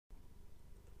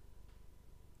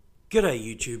G'day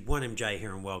YouTube, 1MJ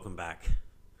here and welcome back.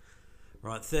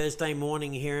 Right, Thursday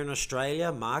morning here in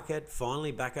Australia, market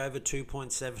finally back over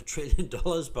 $2.7 trillion,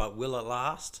 but will it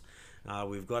last?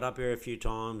 We've got up here a few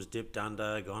times, dipped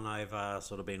under, gone over,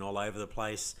 sort of been all over the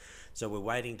place. So we're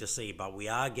waiting to see, but we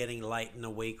are getting late in the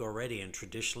week already, and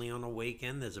traditionally on a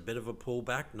weekend there's a bit of a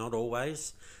pullback, not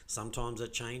always. Sometimes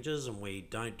it changes and we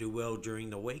don't do well during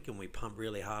the week and we pump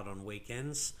really hard on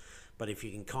weekends. But if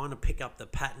you can kind of pick up the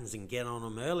patterns and get on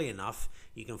them early enough,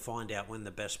 you can find out when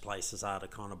the best places are to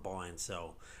kind of buy and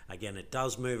sell. Again, it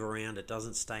does move around. It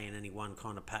doesn't stay in any one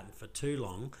kind of pattern for too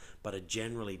long, but it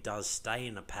generally does stay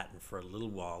in a pattern for a little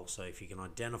while. So if you can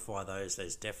identify those,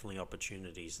 there's definitely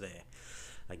opportunities there.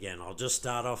 Again, I'll just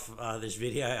start off this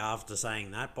video after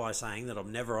saying that by saying that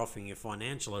I'm never offering you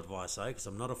financial advice, though, because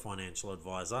I'm not a financial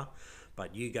advisor.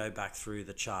 But you go back through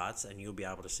the charts and you'll be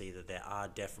able to see that there are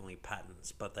definitely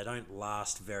patterns, but they don't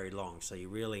last very long. So you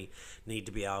really need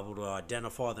to be able to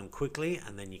identify them quickly,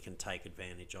 and then you can take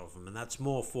advantage of them. And that's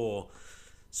more for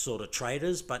sort of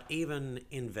traders, but even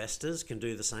investors can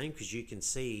do the same, because you can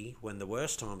see when the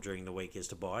worst time during the week is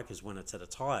to buy, because when it's at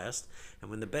its highest, and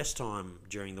when the best time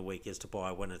during the week is to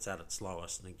buy when it's at its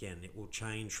lowest. And again, it will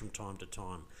change from time to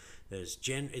time.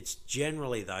 It's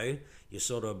generally, though, you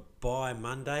sort of buy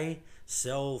Monday,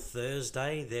 sell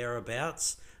Thursday,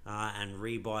 thereabouts, and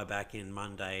rebuy back in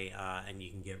Monday, and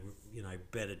you can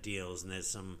get better deals, and there's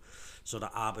some sort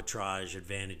of arbitrage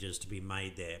advantages to be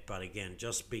made there. But again,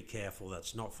 just be careful.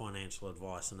 That's not financial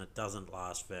advice, and it doesn't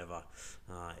last forever.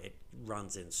 It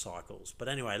runs in cycles. But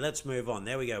anyway, let's move on.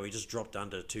 There we go. We just dropped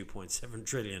under 2.7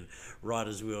 trillion right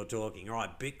as we were talking. All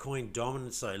right, Bitcoin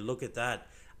dominance. So look at that.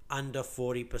 Under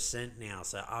 40% now.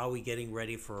 So are we getting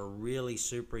ready for a really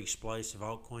super explosive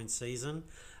altcoin season?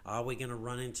 Are we going to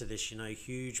run into this,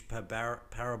 huge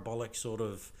parabolic sort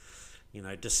of,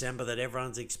 December that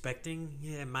everyone's expecting?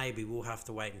 Yeah, maybe. We'll have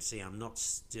to wait and see. I'm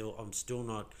still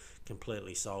not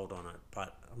completely sold on it,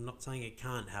 but I'm not saying it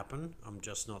can't happen. I'm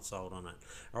just not sold on it.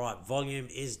 All right, volume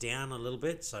is down a little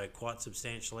bit, so quite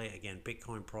substantially. Again,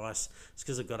 Bitcoin price, it's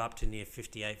because it got up to near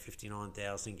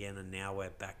 59,000 again, and now we're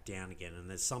back down again. And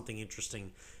there's something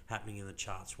interesting happening in the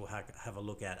charts we'll have a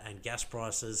look at. And gas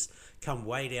prices come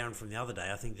way down from the other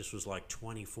day. I think this was like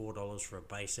 $24 for a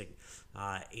basic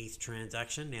ETH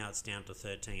transaction. Now it's down to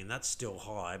 13. That's still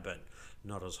high, but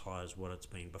not as high as what it's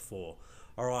been before.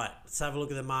 All right, let's have a look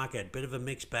at the market. Bit of a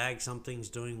mixed bag. Some things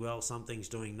doing well, some things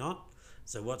doing not.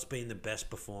 So what's been the best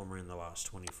performer in the last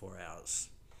 24 hours?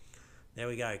 There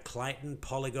we go. Clayton,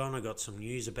 Polygon. I got some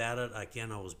news about it.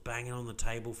 Again, I was banging on the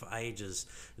table for ages.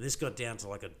 And this got down to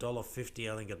like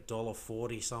 $1.50, I think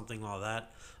 $1.40, something like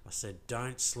that. I said,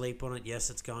 don't sleep on it. Yes,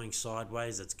 it's going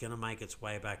sideways. It's going to make its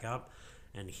way back up.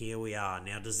 And here we are.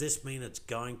 Now, does this mean it's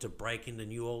going to break into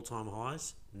new all-time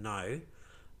highs? No.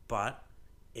 But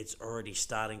it's already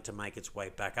starting to make its way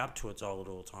back up to its old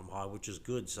all-time high, which is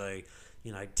good. So,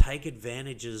 take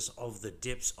advantages of the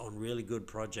dips on really good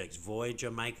projects.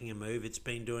 Voyager making a move. It's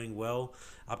been doing well,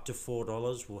 up to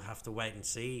 $4. We'll have to wait and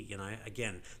see.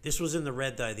 Again, this was in the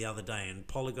red, though, the other day, and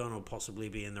Polygon will possibly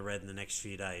be in the red in the next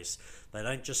few days. They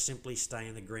don't just simply stay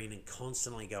in the green and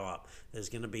constantly go up. There's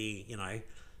going to be,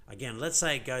 again, let's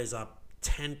say it goes up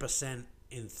 10%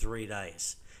 in 3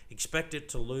 days. Expect it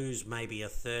to lose maybe a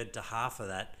third to half of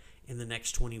that in the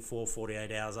next 24, 48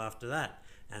 hours after that.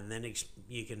 And then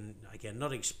you can, again,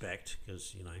 not expect,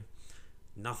 because,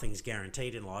 nothing's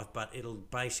guaranteed in life, but it'll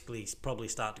basically probably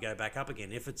start to go back up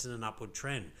again if it's in an upward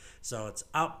trend. So it's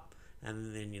up,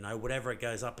 and then, whatever it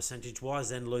goes up percentage-wise,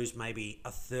 then lose maybe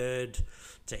a third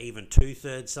to even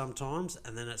 2/3 sometimes,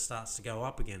 and then it starts to go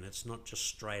up again. It's not just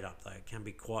straight up, though. It can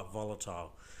be quite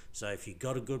volatile. So if you've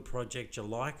got a good project you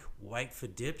like, wait for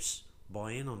dips,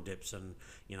 buy in on dips. And,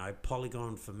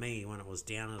 Polygon for me, when it was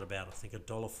down at about, I think,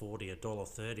 $1.40,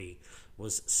 $1.30,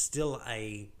 was still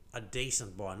a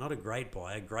decent buy. Not a great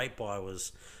buy. A great buy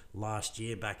was last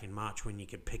year back in March, when you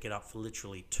could pick it up for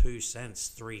literally 2 cents,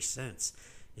 3 cents.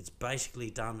 It's basically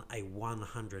done a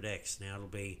 100x. Now it'll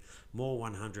be more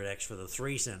 100x for the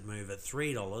 3 cent move at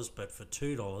 $3, but for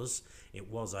 $2 it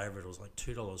was over. It was like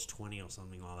 $2.20 or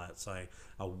something like that. So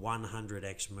a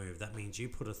 100x move. That means you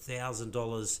put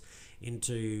 $1,000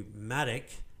 into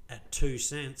Matic at 2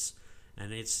 cents,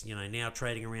 and it's now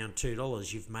trading around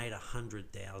 $2. You've made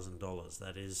 $100,000.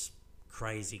 That is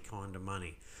crazy kind of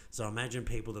money. So imagine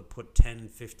people that put $10,000,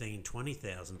 $15,000,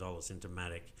 $20,000 into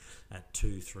Matic at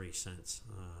 2-3 cents.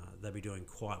 They'll be doing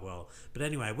quite well. But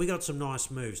anyway, we got some nice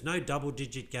moves. No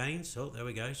double-digit gains. Oh, there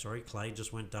we go. Sorry, Clay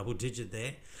just went double-digit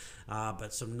there.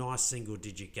 But some nice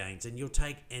single-digit gains. And you'll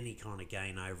take any kind of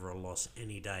gain over a loss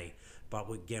any day. But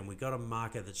again, we've got a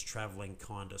market that's traveling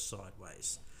kind of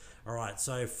sideways. All right,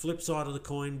 so flip side of the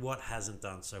coin, what hasn't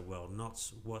done so well?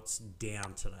 Not what's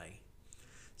down today.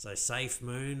 So Safe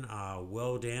Moon,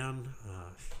 well down,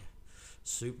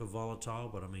 super volatile,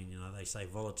 but I mean, you know, they say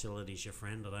volatility's your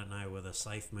friend. I don't know whether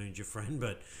Safe Moon's your friend,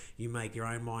 but you make your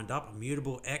own mind up.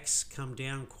 Immutable X come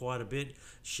down quite a bit.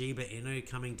 Shiba Inu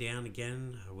coming down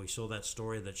again. We saw that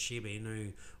story that Shiba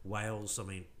Inu whales, I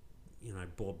mean, you know,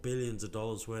 bought billions of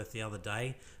dollars worth the other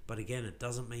day. But again, it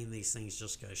doesn't mean these things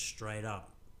just go straight up.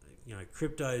 You know,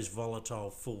 crypto's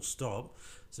volatile, full stop.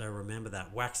 So remember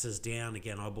that. Wax is down.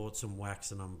 Again, I bought some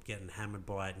wax and I'm getting hammered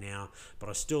by it now. But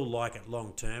I still like it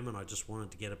long term, and I just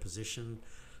wanted to get a position.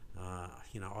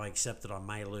 You know, I accept that I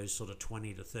may lose sort of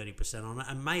 20 to 30% on it,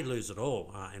 and may lose it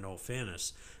all, in all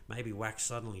fairness. Maybe wax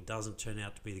suddenly doesn't turn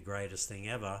out to be the greatest thing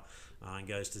ever and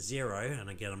goes to zero. And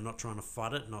again, I'm not trying to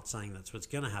FUD it, not saying that's what's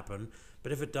going to happen.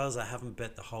 But if it does, I haven't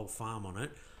bet the whole farm on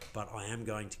it. But I am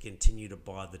going to continue to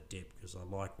buy the dip because I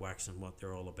like wax and what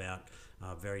they're all about.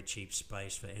 Very cheap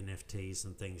space for NFTs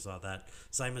and things like that.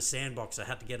 Same as Sandbox. I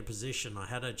had to get a position. I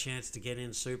had a chance to get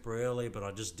in super early, but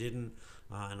I just didn't.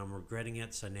 And I'm regretting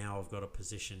it. So now I've got a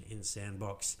position in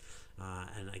Sandbox.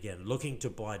 And again, looking to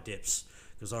buy dips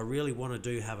because I really want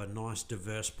to have a nice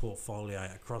diverse portfolio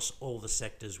across all the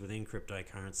sectors within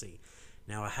cryptocurrency.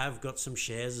 Now I have got some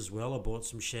shares as well. I bought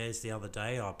some shares the other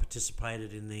day. I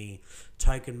participated in the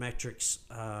Token Metrics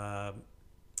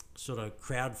sort of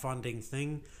crowdfunding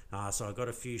thing. So I got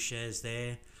a few shares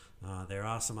there. There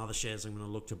are some other shares I'm going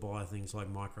to look to buy, things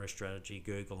like MicroStrategy,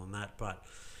 Google and that, but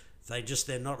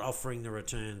they're not offering the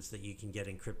returns that you can get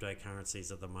in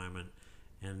cryptocurrencies at the moment.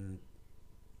 And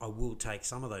I will take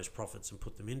some of those profits and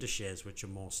put them into shares which are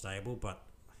more stable, but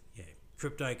yeah,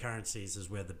 cryptocurrencies is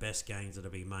where the best gains are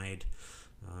to be made.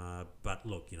 But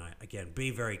look, you know, again, be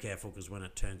very careful because when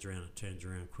it turns around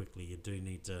quickly. You do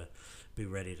need to be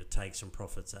ready to take some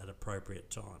profits at appropriate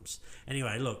times.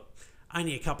 Anyway, look,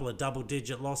 only a couple of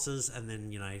double-digit losses and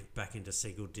then, you know, back into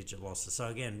single-digit losses. So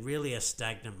again, really a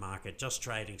stagnant market, just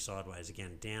trading sideways.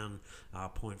 Again, down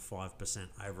 0.5%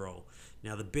 overall.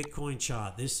 Now, the Bitcoin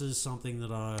chart, this is something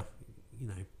that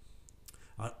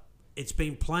it's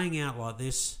been playing out like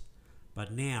this.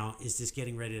 But now, is this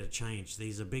getting ready to change?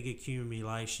 These are big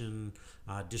accumulation,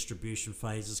 distribution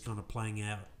phases kind of playing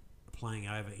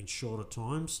over in shorter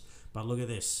times. But look at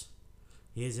this.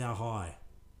 Here's our high,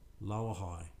 lower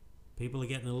high. People are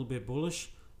getting a little bit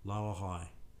bullish. Lower high,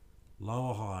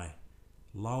 lower high,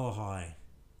 lower high,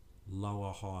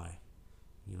 lower high.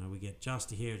 You know, we get just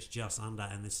to here, it's just under,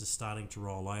 and this is starting to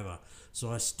roll over.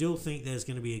 So I still think there's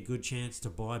going to be a good chance to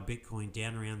buy Bitcoin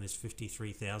down around this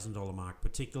 $53,000 mark,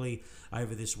 particularly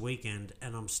over this weekend.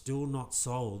 And I'm still not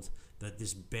sold that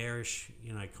this bearish,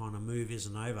 you know, kind of move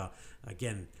isn't over.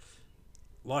 Again,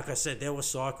 like I said, there were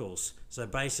cycles. So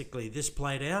basically this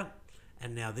played out,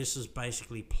 and now this is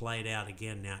basically played out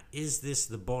again. Now, is this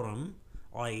the bottom?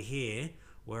 I.e. here,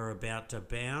 we're about to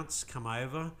bounce, come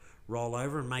over, roll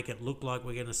over and make it look like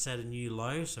we're going to set a new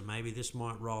low. So maybe this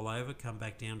might roll over, come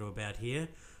back down to about here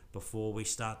before we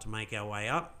start to make our way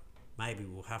up. Maybe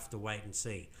we'll have to wait and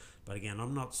see. But again,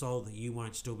 I'm not sold that you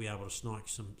won't still be able to snipe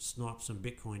some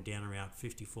Bitcoin down around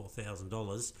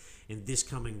 $54,000 in this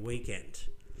coming weekend.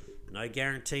 No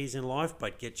guarantees in life,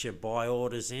 but get your buy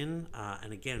orders in,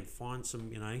 and again, find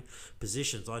some, you know,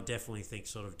 positions. I definitely think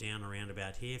sort of down around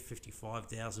about here,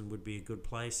 55,000 would be a good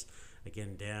place.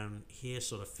 Again, down here,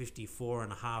 sort of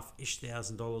 $54,500-ish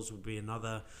thousand would be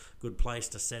another good place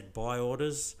to set buy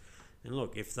orders. And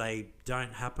look, if they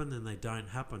don't happen, then they don't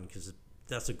happen, because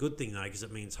that's a good thing though, because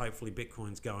it means hopefully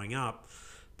Bitcoin's going up.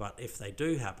 But if they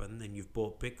do happen, then you've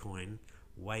bought Bitcoin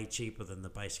way cheaper than the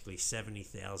basically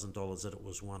 $70,000 that it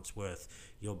was once worth.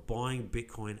 You're buying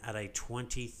Bitcoin at a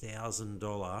 $10,000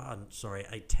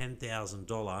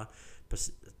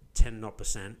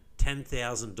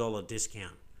 $10,000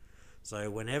 discount.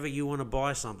 So whenever you want to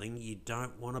buy something, you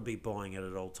don't want to be buying it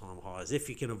at all-time highs if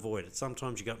you can avoid it.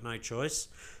 Sometimes you got no choice.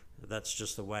 That's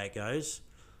just the way it goes.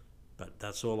 But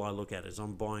that's all I look at, is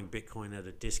I'm buying Bitcoin at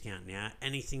a discount now.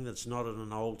 Anything that's not at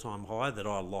an all-time high that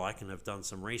I like and have done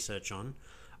some research on,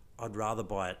 I'd rather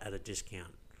buy it at a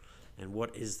discount. And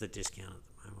what is the discount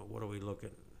at the moment? What are we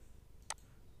looking?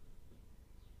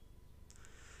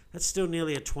 That's still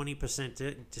nearly a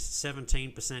 20%,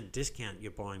 17% discount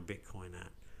you're buying Bitcoin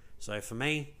at. So for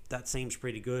me, that seems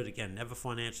pretty good. Again, never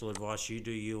financial advice. You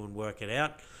do you and work it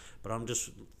out. But I'm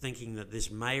just thinking that this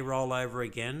may roll over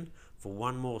again for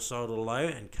one more sort of low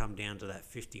and come down to that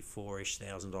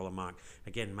 $54,000-ish mark.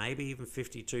 Again, maybe even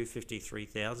 52,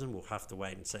 53,000. We'll have to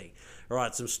wait and see. All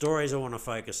right, some stories I want to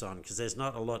focus on because there's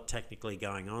not a lot technically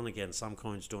going on. Again, some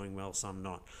coins doing well, some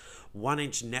not.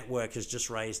 1inch Network has just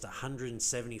raised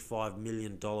 $175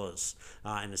 million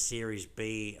in a Series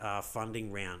B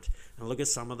funding round. And look at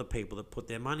some of the people that put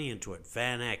their money into it.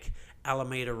 Van Eck,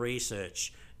 Alameda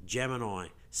Research, Gemini,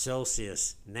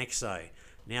 Celsius, Nexo.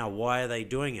 Now, why are they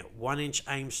doing it? 1inch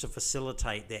aims to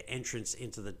facilitate their entrance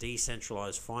into the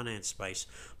decentralized finance space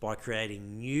by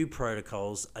creating new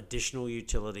protocols, additional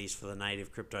utilities for the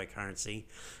native cryptocurrency,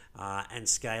 and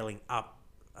scaling up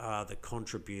the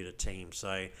contributor team.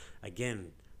 So,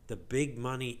 again, the big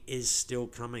money is still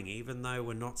coming, even though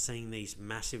we're not seeing these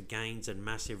massive gains and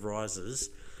massive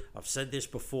rises. I've said this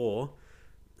before,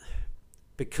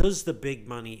 because the big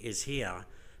money is here,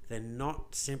 they're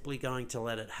not simply going to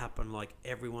let it happen like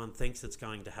everyone thinks it's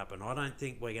going to happen. I don't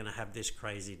think we're going to have this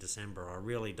crazy December. I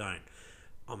really don't.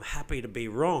 I'm happy to be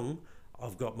wrong.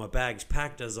 I've got my bags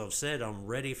packed, as I've said. I'm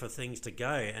ready for things to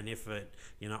go. And if it,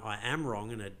 I am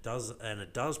wrong and it does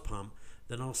pump,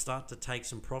 then I'll start to take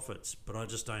some profits. But I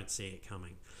just don't see it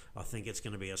coming. I think it's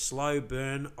going to be a slow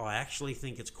burn. I actually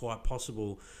think it's quite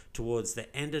possible towards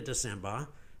the end of December,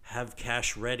 have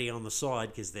cash ready on the side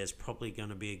because there's probably going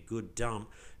to be a good dump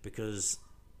because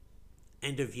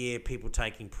end of year people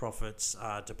taking profits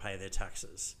to pay their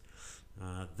taxes.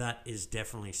 That is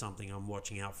definitely something I'm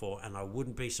watching out for, and I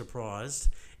wouldn't be surprised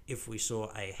if we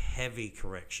saw a heavy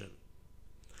correction.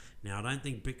 Now, I don't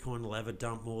think Bitcoin will ever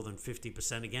dump more than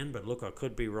 50% again, but look, I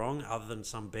could be wrong other than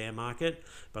some bear market,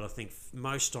 but I think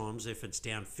most times if it's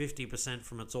down 50%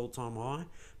 from its all-time high,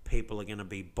 people are going to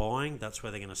be buying. That's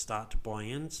where they're going to start to buy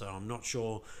in, so I'm not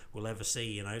sure we'll ever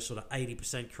see, sort of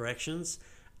 80% corrections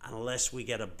unless we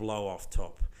get a blow-off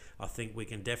top. I think we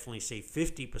can definitely see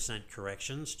 50%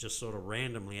 corrections just sort of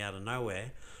randomly out of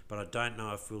nowhere, but I don't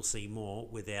know if we'll see more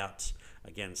without,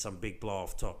 again, some big blow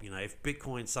off top. If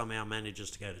Bitcoin somehow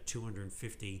manages to go to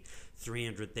 250,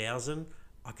 300,000,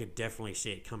 I could definitely see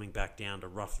it coming back down to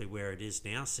roughly where it is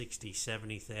now,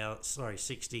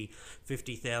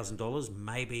 $50,000,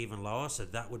 maybe even lower. So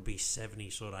that would be 70,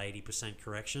 sort of 80%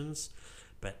 corrections.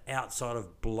 But outside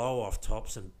of blow off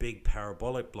tops and big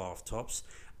parabolic blow off tops,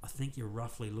 I think you're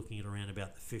roughly looking at around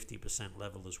about the 50%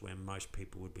 level is where most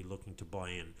people would be looking to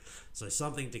buy in. So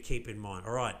something to keep in mind.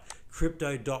 All right,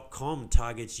 Crypto.com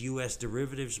targets US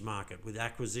derivatives market with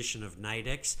acquisition of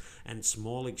Nadex and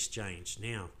Small Exchange.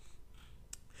 Now,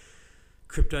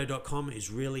 Crypto.com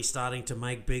is really starting to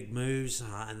make big moves,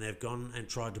 and they've gone and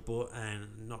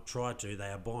they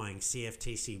are buying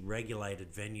CFTC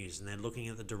regulated venues, and they're looking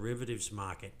at the derivatives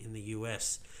market in the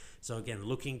US. So again,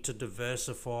 looking to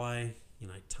diversify.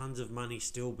 Tons of money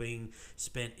still being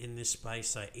spent in this space.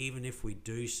 So even if we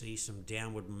do see some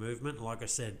downward movement, like I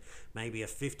said, maybe a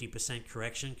 50%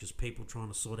 correction because people trying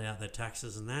to sort out their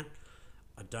taxes and that,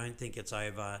 I don't think it's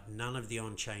over. None of the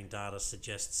on-chain data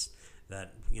suggests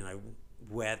that,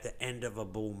 we're at the end of a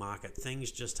bull market. Things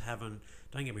just haven't,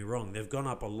 don't get me wrong, they've gone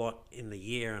up a lot in the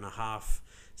year and a half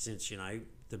since,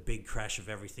 the big crash of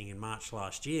everything in March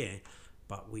last year.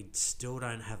 But we still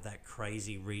don't have that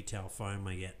crazy retail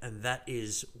FOMO yet. And that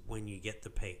is when you get the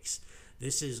peaks.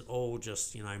 This is all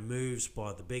just, moves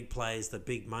by the big players, the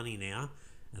big money now.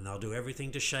 And they'll do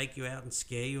everything to shake you out and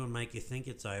scare you and make you think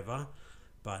it's over.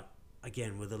 But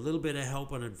again, with a little bit of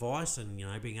help and advice and,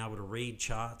 being able to read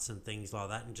charts and things like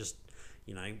that and just,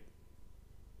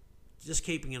 just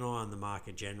keeping an eye on the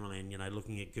market generally and,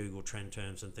 looking at Google trend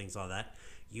terms and things like that,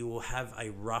 you will have a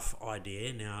rough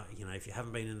idea. Now, if you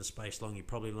haven't been in the space long, you're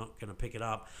probably not going to pick it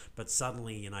up, but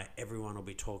suddenly, everyone will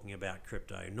be talking about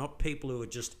crypto. Not people who are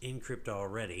just in crypto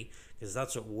already, because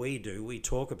that's what we do. We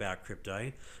talk about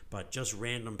crypto, but just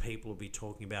random people will be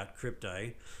talking about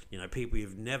crypto. People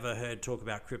you've never heard talk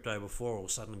about crypto before will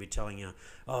suddenly be telling you,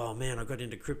 oh man, I got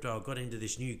into crypto, I got into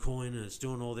this new coin and it's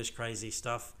doing all this crazy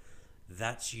stuff.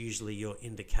 That's usually your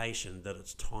indication that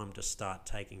it's time to start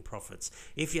taking profits.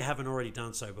 If you haven't already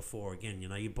done so before, again,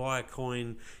 you buy a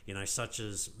coin, such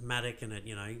as Matic and at,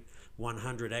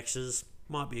 100x's,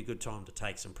 might be a good time to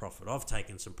take some profit. I've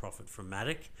taken some profit from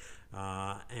Matic,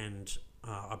 and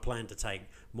I plan to take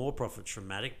more profits from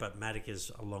Matic, but Matic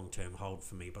is a long-term hold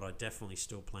for me, but I definitely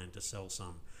still plan to sell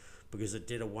some because it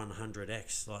did a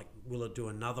 100x. Like, will it do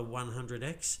another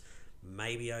 100x?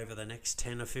 Maybe over the next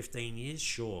 10 or 15 years,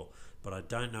 sure. But I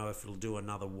don't know if it'll do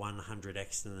another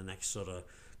 100x in the next sort of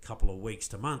couple of weeks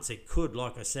to months. It could,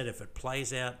 like I said, if it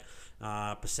plays out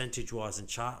percentage-wise and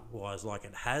chart-wise like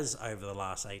it has over the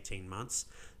last 18 months,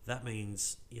 that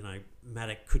means,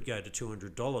 Matic could go to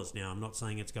 $200. Now, I'm not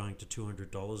saying it's going to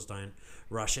 $200. Don't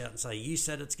rush out and say, you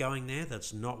said it's going there.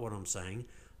 That's not what I'm saying.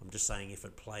 I'm just saying if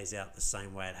it plays out the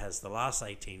same way it has the last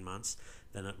 18 months,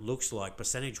 then it looks like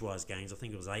percentage-wise gains, I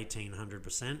think it was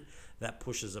 1,800%, that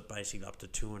pushes it basically up to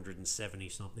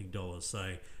 $270 something dollars.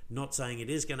 So not saying it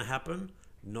is going to happen,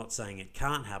 not saying it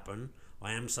can't happen.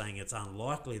 I am saying it's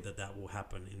unlikely that that will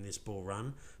happen in this bull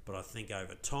run, but I think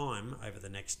over time, over the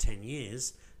next 10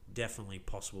 years, definitely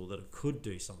possible that it could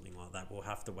do something like that. We'll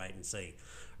have to wait and see.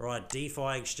 All right,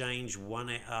 DeFi exchange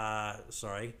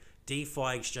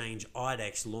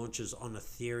IDEX launches on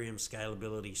Ethereum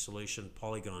scalability solution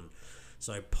Polygon.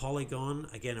 So Polygon,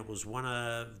 again, it was one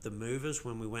of the movers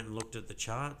when we went and looked at the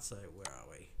chart. So where are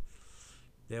we?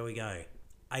 There we go.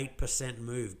 8%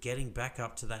 move, getting back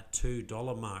up to that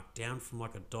 $2 mark, down from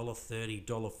like $1.30,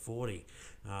 $1.40.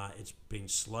 It's been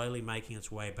slowly making its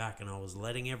way back, and I was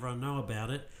letting everyone know about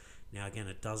it. Now, again,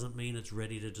 it doesn't mean it's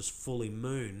ready to just fully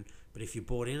moon, but if you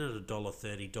bought in at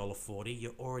 $1.30, $1.40,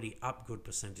 you're already up good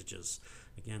percentages.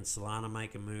 Again, Solana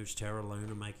making moves, Terra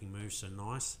Luna making moves, so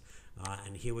nice.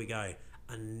 And here we go.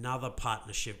 Another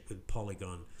partnership with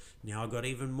Polygon. Now, I've got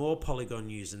even more Polygon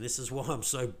news, and this is why I'm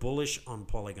so bullish on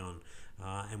Polygon.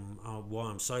 And why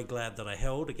I'm so glad that I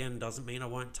held. Again, doesn't mean I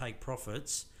won't take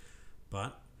profits,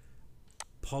 but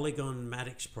Polygon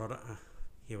Matic's product...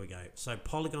 here we go. So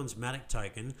Polygon's Matic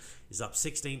token is up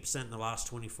 16% in the last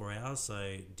 24 hours,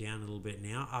 so down a little bit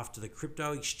now, after the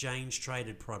crypto exchange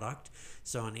traded product.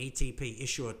 So an ETP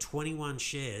issuer 21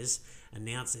 shares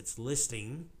announced its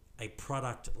listing a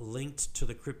product linked to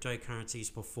the cryptocurrency's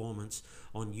performance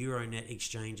on Euronet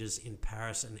exchanges in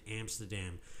Paris and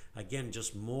Amsterdam. Again,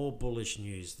 just more bullish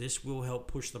news. This will help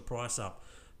push the price up.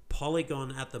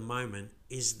 Polygon at the moment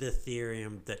is the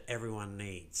Ethereum that everyone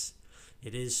needs.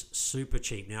 It is super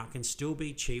cheap. Now, it can still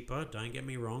be cheaper. Don't get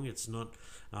me wrong. It's not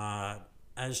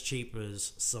as cheap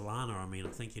as Solana. I mean, I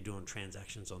think you're doing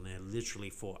transactions on there literally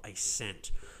for a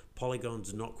cent.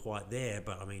 Polygon's not quite there,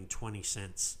 but I mean, 20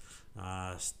 cents,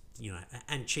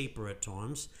 and cheaper at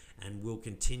times, and will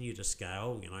continue to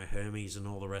scale. Hermes and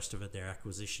all the rest of it, their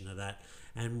acquisition of that.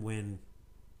 And when,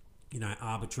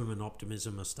 Arbitrum and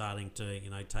Optimism are starting to,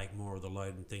 take more of the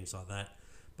load and things like that.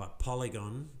 But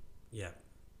Polygon, yeah,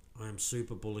 I am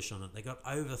super bullish on it. They got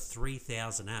over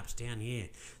 3,000 apps down here.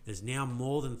 There's now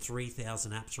more than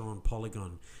 3,000 apps are on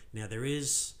Polygon. Now, there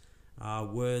is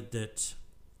word that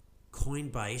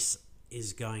Coinbase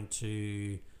is going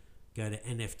to go to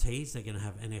NFTs. They're going to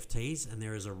have NFTs, and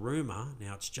there is a rumor,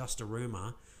 now it's just a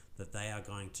rumor, that they are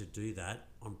going to do that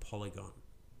on Polygon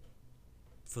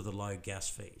for the low gas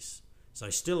fees. So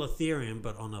still Ethereum,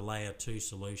 but on a layer 2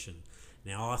 solution.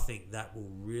 Now, I think that will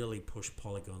really push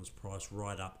Polygon's price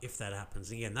right up if that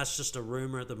happens. Again, that's just a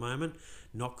rumor at the moment,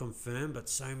 not confirmed, but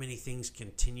so many things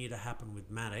continue to happen with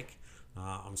Matic.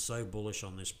 I'm so bullish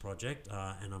on this project,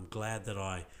 and I'm glad that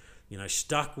I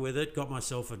stuck with it, got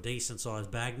myself a decent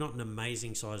sized bag, not an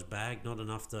amazing sized bag, not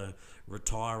enough to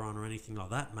retire on or anything like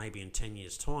that. Maybe in 10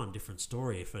 years' time, different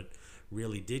story. If it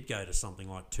really did go to something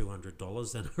like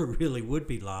 $200, then I really would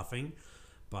be laughing.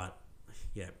 But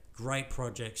yeah, great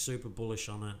project, super bullish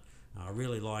on it. I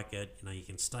really like it. You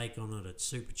can stake on it. It's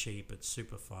super cheap. It's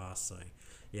super fast. So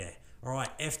yeah. All right,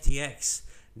 FTX.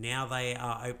 Now they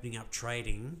are opening up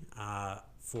trading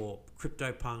for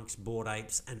CryptoPunks, Bored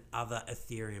Apes, and other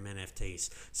Ethereum NFTs.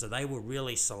 So they were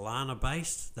really Solana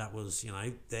based. That was,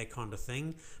 their kind of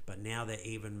thing. But now they're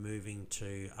even moving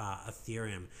to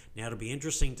Ethereum. Now it'll be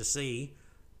interesting to see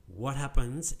what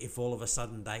happens if all of a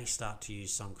sudden they start to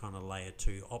use some kind of layer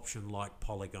 2 option like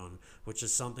Polygon, which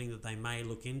is something that they may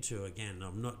look into. Again,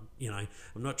 I'm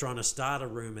not trying to start a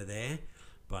rumor there,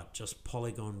 but just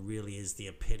Polygon really is the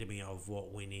epitome of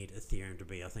what we need Ethereum to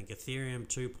be. I think Ethereum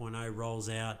 2.0 rolls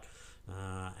out,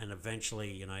 and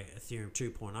eventually, Ethereum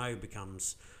 2.0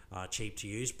 becomes cheap to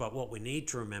use. But what we need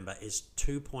to remember is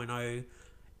 2.0,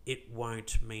 it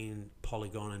won't mean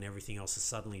Polygon and everything else is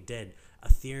suddenly dead.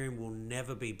 Ethereum will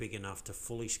never be big enough to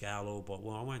fully scale all, but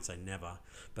well, I won't say never,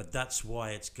 but that's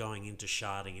why it's going into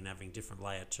sharding and having different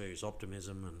layer 2s,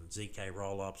 Optimism and ZK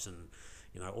rollups and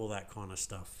all that kind of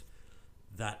stuff.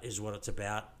 That is what it's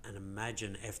about. And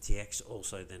imagine FTX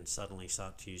also then suddenly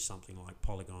start to use something like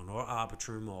Polygon or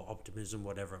Arbitrum or Optimism,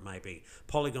 whatever it may be.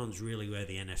 Polygon's really where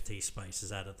the NFT space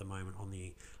is at the moment on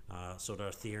the sort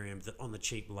of Ethereum, on the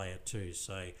cheap layer 2.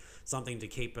 So something to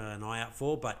keep an eye out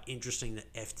for, but interesting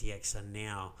that FTX are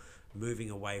now moving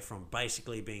away from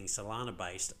basically being Solana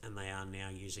based, and they are now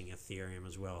using Ethereum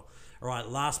as well. All right,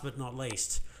 last but not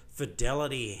least,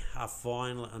 Fidelity are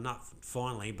not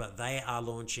finally, but they are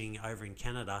launching over in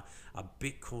Canada a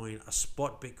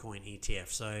spot Bitcoin ETF.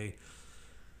 So,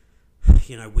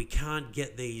 you know, we can't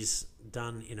get these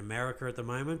done in America at the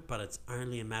moment, but it's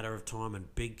only a matter of time,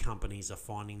 and big companies are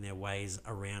finding their ways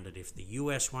around it. If the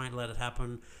US won't let it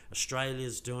happen,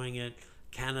 Australia's doing it,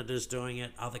 Canada's doing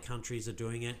it, other countries are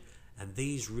doing it, and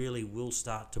these really will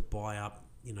start to buy up,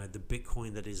 you know, the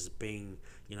Bitcoin that is being,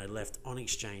 you know, left on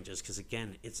exchanges, because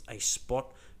again, it's a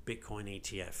spot Bitcoin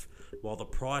ETF. While the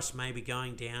price may be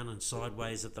going down and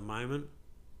sideways at the moment,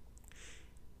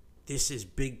 this is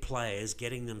big players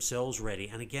getting themselves ready.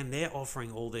 And again, they're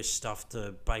offering all this stuff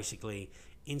to basically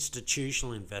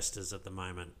institutional investors at the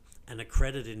moment and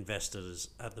accredited investors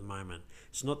at the moment.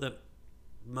 It's not that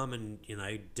mum and, you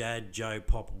know, dad, Joe,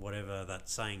 pop, whatever that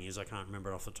saying is, I can't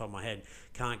remember it off the top of my head,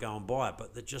 can't go and buy it,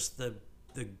 but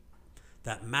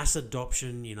that mass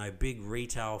adoption, you know, big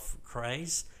retail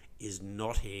craze is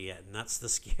not here yet, and that's the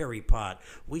scary part.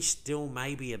 We still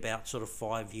may be about sort of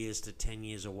 5 years to 10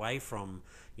 years away from,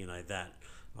 you know, that.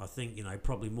 I think, you know,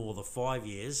 probably more the 5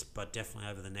 years, but definitely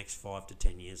over the next 5 to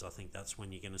 10 years, I think that's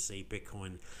when you're going to see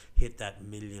Bitcoin hit that $1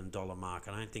 million mark.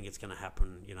 I don't think it's going to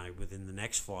happen, you know, within the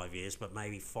next 5 years, but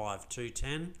maybe 5 to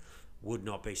 10. Would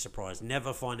not be surprised.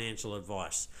 Never financial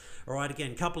advice. All right,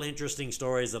 again, a couple of interesting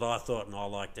stories that I thought and I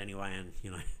liked anyway, and,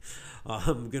 you know,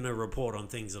 I'm going to report on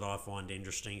things that I find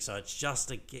interesting. So it's just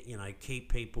to get, you know,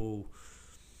 keep people,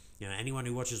 you know, anyone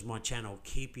who watches my channel,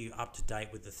 keep you up to date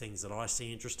with the things that I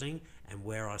see interesting and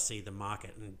where I see the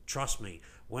market. And trust me,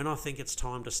 when I think it's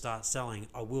time to start selling,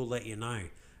 I will let you know.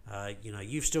 You know,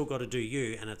 you've still got to do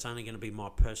you, and it's only going to be my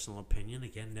personal opinion.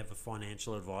 Again, never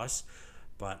financial advice,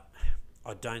 but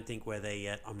I don't think we're there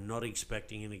yet. I'm not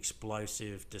expecting an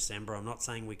explosive December. I'm not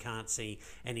saying we can't see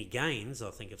any gains. I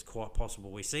think it's quite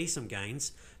possible we see some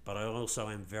gains, but I also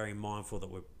am very mindful that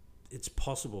it's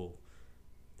possible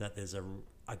that there's a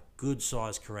good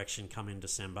size correction come in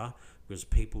December, because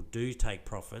people do take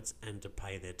profits and to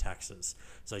pay their taxes.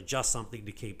 So just something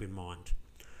to keep in mind.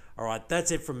 All right, that's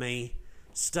it from me.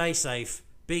 Stay safe,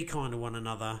 be kind to one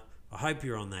another. I hope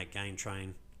you're on that game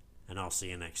train, and I'll see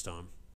you next time.